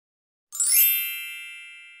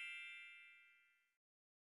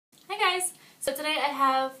Hey guys! So today I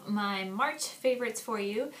have my March favorites for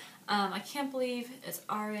you. I can't believe it's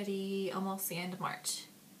already almost the end of March.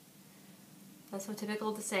 That's so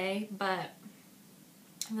typical to say, but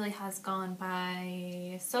it really has gone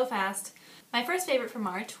by so fast. My first favorite for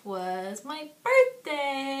March was my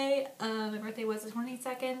birthday! My birthday was the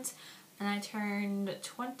 22nd and I turned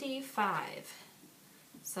 25.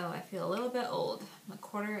 So I feel a little bit old. I'm a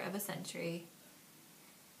quarter of a century.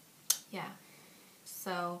 Yeah.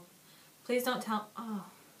 So please don't tell, oh,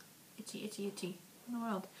 itchy, itchy, itchy, in the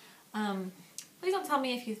world. Please don't tell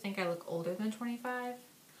me if you think I look older than 25.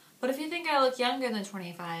 But if you think I look younger than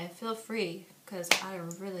 25, feel free, because I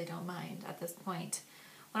really don't mind at this point.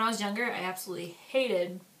 When I was younger, I absolutely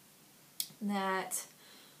hated that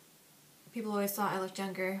people always thought I looked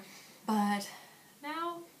younger. But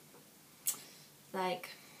now,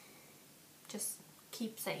 like, just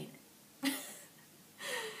keep saying it.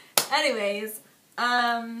 Anyways,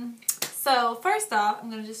 so first off,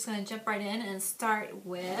 I'm just gonna jump right in and start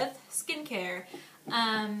with skincare.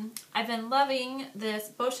 I've been loving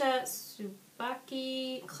this Boscia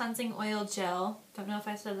Subaki Cleansing Oil Gel. Don't know if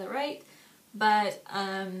I said that right, but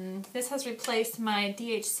this has replaced my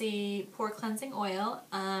DHC Pore Cleansing Oil.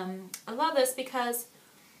 I love this because,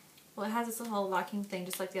 well, it has this little locking thing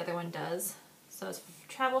just like the other one does. So it's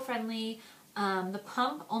travel friendly. The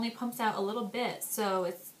pump only pumps out a little bit,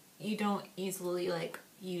 so you don't easily like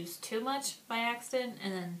use too much by accident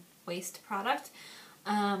and then waste product.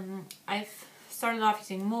 I've started off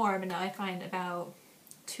using more, but now I find about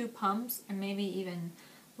 2 pumps and maybe even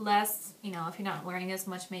less, you know, if you're not wearing as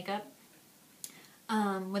much makeup.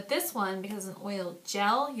 With this one, because it's an oil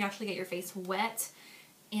gel, you actually get your face wet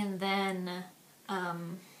and then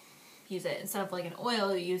use it. Instead of like an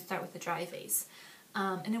oil, you start with a dry face.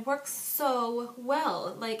 And it works so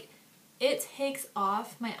well. Like, it takes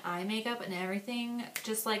off my eye makeup and everything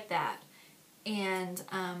just like that. And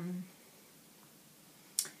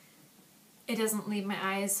it doesn't leave my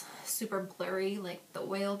eyes super blurry like the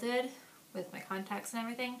oil did with my contacts and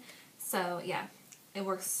everything. So yeah, it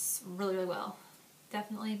works really, really well.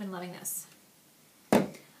 Definitely been loving this.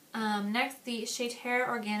 Next, the Shea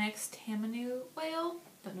Terra Organics Tamanu Oil.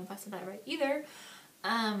 Don't know if I said that right either.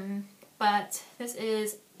 But this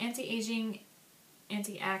is anti-aging,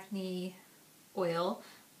 anti-acne oil.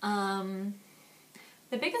 The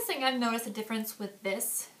biggest thing I've noticed a difference with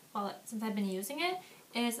this since I've been using it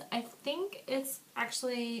is I think it's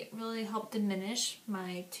actually really helped diminish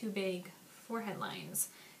my too big forehead lines,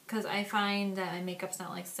 because I find that my makeup's not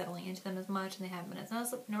like settling into them as much and they haven't been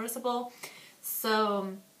as noticeable.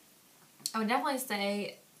 So I would definitely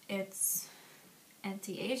say it's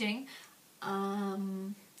anti-aging.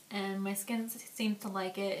 And my skin seems to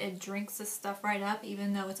like it. It drinks this stuff right up,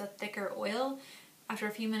 even though it's a thicker oil. After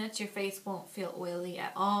a few minutes, your face won't feel oily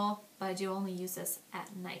at all, but I do only use this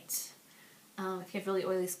at night. If you have really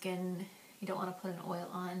oily skin, you don't want to put an oil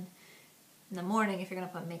on in the morning if you're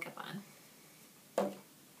going to put makeup on.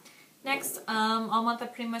 Next, all month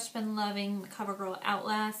I've pretty much been loving Covergirl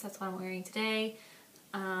Outlast. That's what I'm wearing today.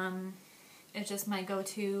 It's just my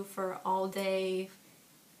go-to for all day,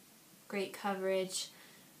 great coverage.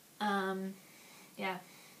 Yeah,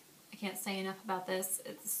 I can't say enough about this.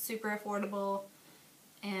 It's super affordable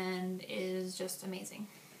and is just amazing.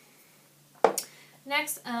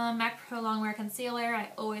 Next, MAC Pro Longwear Concealer. I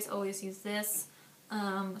always use this,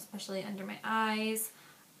 especially under my eyes.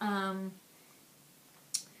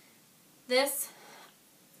 This,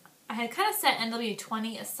 I had kind of set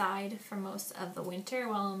NW20 aside for most of the winter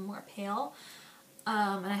while I'm more pale,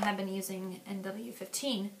 and I have been using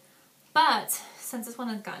NW15. But since this one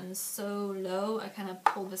has gotten so low, I kind of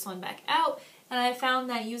pulled this one back out, and I found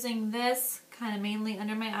that using this kind of mainly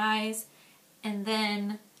under my eyes, and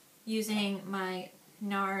then using my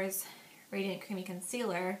NARS Radiant Creamy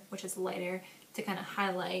Concealer, which is lighter, to kind of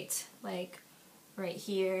highlight like right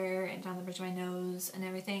here and down the bridge of my nose and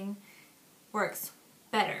everything, works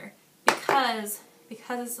better because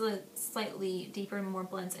it's a slightly deeper and more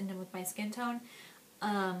blends in with my skin tone.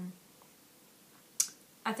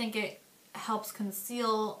 I think it helps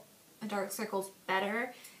conceal dark circles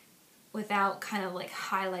better without kind of like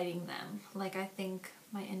highlighting them, like I think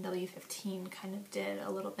my NW15 kind of did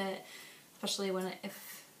a little bit, especially when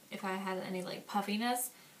if I had any like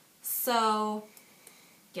puffiness. So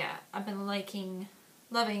yeah, I've been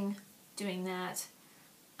loving doing that.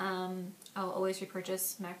 I'll always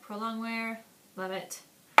repurchase MAC Pro Longwear. Love it.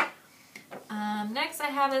 Next I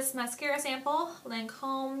have this mascara sample,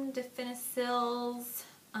 Lancome Definisil's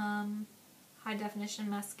High Definition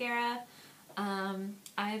Mascara.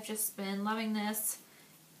 I've just been loving this.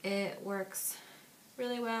 It works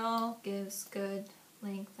really well, gives good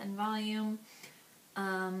length and volume.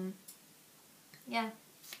 Yeah,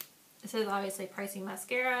 this is obviously pricey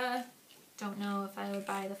mascara. Don't know if I would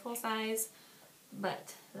buy the full size,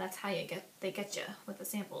 but that's how they get you with the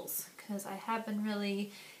samples, because I have been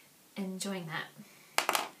really enjoying that.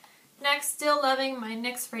 Next, still loving my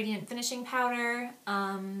NYX Radiant Finishing Powder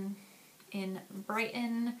in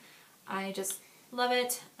Brighten. I just love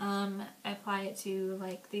it. I apply it to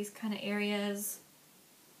like these kind of areas.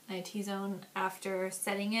 I T-zone after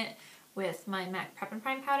setting it with my MAC Prep and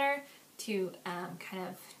Prime powder to kind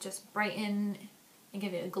of just brighten and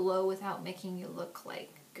give it a glow without making you look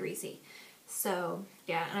like greasy. So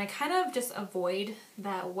yeah, and I kind of just avoid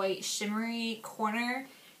that white shimmery corner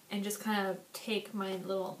and just kind of take my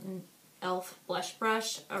little e.l.f. blush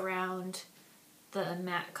brush around the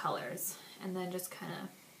matte colors and then just kind of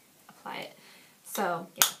apply it. So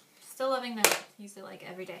yeah, still loving that. Use it like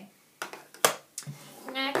every day.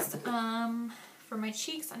 Next, for my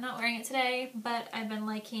cheeks, I'm not wearing it today, but I've been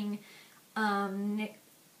liking Tarte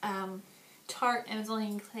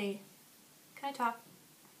Amazonian Clay. Can I talk?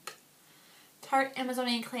 Tarte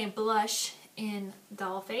Amazonian Clay blush in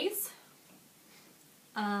Doll Face.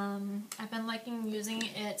 I've been liking using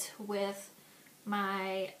it with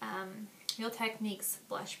my Real Techniques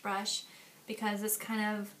blush brush because this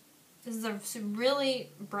is a really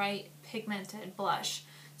bright pigmented blush,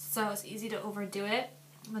 so it's easy to overdo it.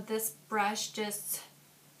 But this brush just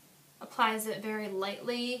applies it very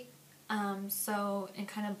lightly, so it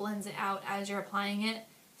kind of blends it out as you're applying it,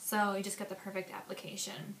 so you just get the perfect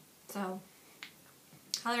application. So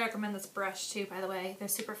highly recommend this brush too, by the way. They're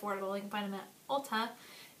super affordable. You can find them at Ulta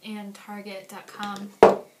and Target.com.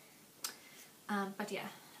 But yeah,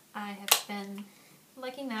 I have been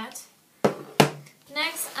liking that.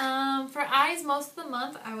 Next, for eyes, most of the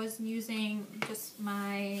month I was using just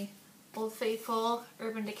my Old Faithful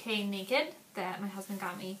Urban Decay Naked that my husband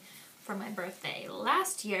got me for my birthday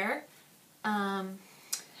last year. I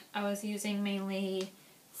was using mainly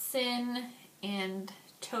Sin and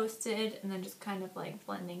Toasted, and then just kind of like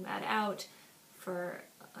blending that out for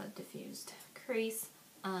a diffused crease.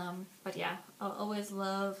 But yeah, I'll always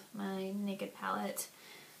love my Naked palette.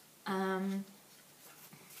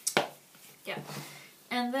 Yeah.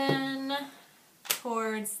 And then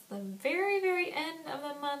towards the very end of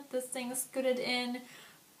the month, this thing scooted in,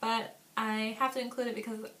 but I have to include it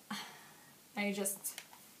because I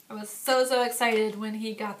was so excited when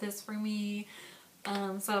he got this for me.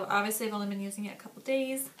 So obviously I've only been using it a couple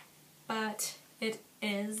days, but it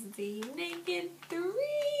is the Naked 3.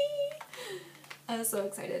 I was so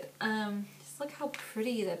excited. Just look how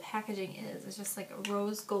pretty the packaging is. It's just like a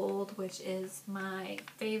rose gold, which is my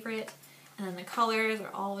favorite. And then the colors are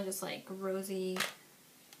all just like rosy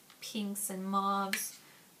pinks and mauves,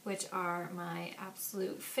 which are my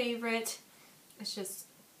absolute favorite. It's just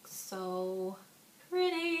so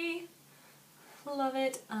pretty. Love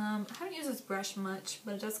it. I haven't used this brush much,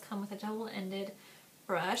 but it does come with a double-ended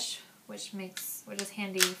brush, which is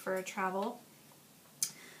handy for travel.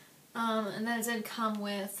 And then it did come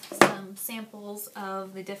with some samples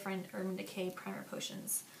of the different Urban Decay primer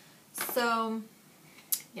potions. So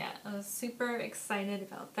yeah, I was super excited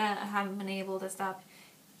about that. I haven't been able to stop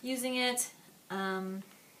using it.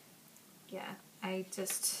 Yeah, I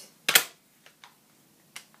just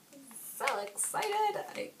so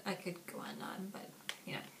excited. I could go on and on, but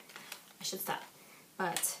you know, I should stop.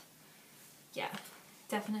 But yeah,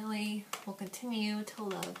 definitely will continue to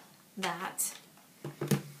love that.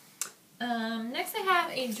 Next I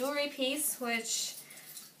have a jewelry piece, which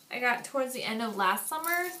I got towards the end of last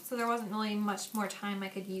summer, so there wasn't really much more time I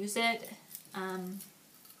could use it.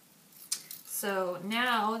 So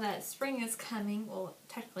now that spring is coming, well,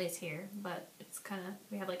 technically it's here, but it's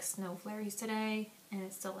we have like snow flurries today, and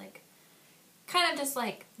it's still like kind of just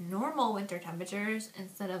like normal winter temperatures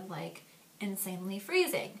instead of like insanely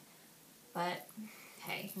freezing. But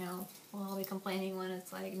hey, you know, we'll all be complaining when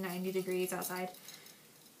it's like 90 degrees outside.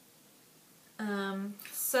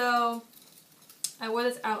 So I wore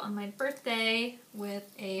this out on my birthday with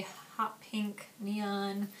a hot pink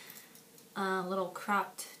neon little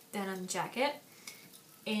cropped denim jacket,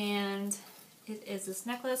 and it is this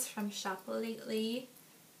necklace from ShopLately.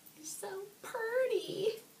 It's so pretty.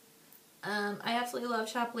 I absolutely love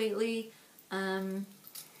ShopLately. I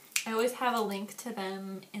always have a link to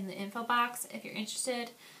them in the info box if you're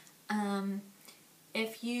interested.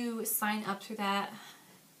 If you sign up through that,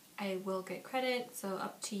 I will get credit, so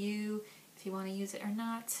up to you if you want to use it or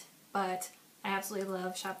not. But I absolutely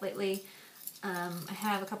love ShopLately. I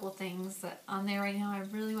have a couple of things that on there right now I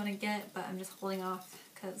really want to get, but I'm just holding off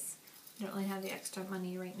because I don't really have the extra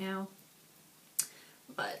money right now.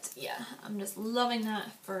 But yeah, I'm just loving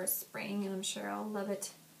that for spring, and I'm sure I'll love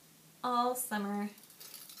it all summer.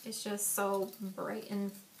 It's just so bright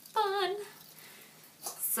and fun.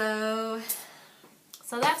 So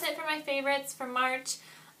that's it for my favorites for March.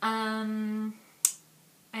 I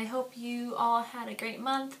hope you all had a great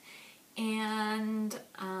month, and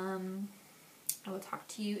I will talk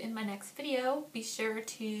to you in my next video. Be sure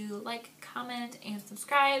to like, comment, and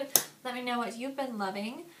subscribe. Let me know what you've been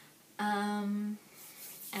loving. And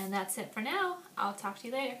that's it for now. I'll talk to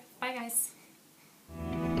you later. Bye, guys.